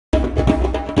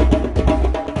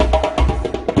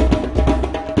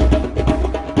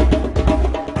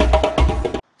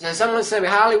So someone said,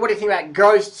 Harley, what do you think about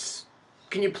ghosts?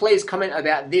 Can you please comment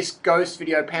about this ghost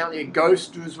video? Apparently a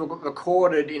ghost was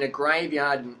recorded in a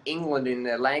graveyard in England, in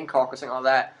Langcock or something like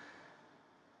that.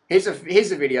 Here's a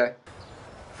video.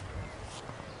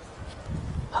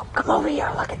 Oh, come over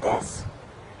here, look at this.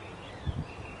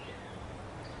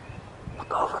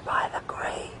 Look over by the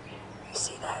grave. You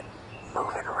see that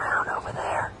moving around over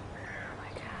there? Oh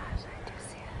my gosh, I do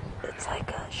see it. It's like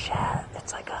a shadow,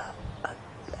 it's like a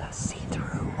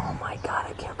see-through. Oh my god,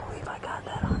 I can't believe I got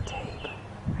that on tape.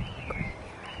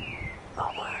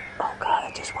 Oh god,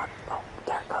 it just went, oh,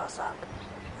 there it goes, up.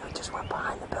 It just went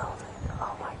behind the building.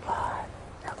 Oh my god,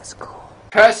 that was cool.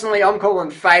 Personally, I'm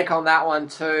calling fake on that one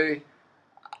too.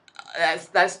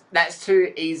 That's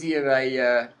too easy of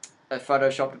a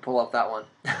Photoshop to pull off that one.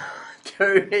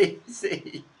 Too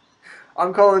easy.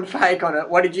 I'm calling fake on it.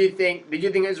 What did you think? Did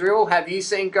you think it was real? Have you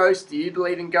seen ghosts? Do you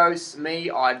believe in ghosts? Me,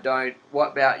 I don't.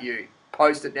 What about you?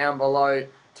 Post it down below.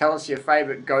 Tell us your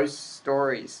favourite ghost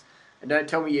stories. And don't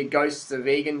tell me your ghosts are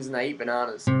vegans and they eat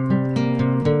bananas.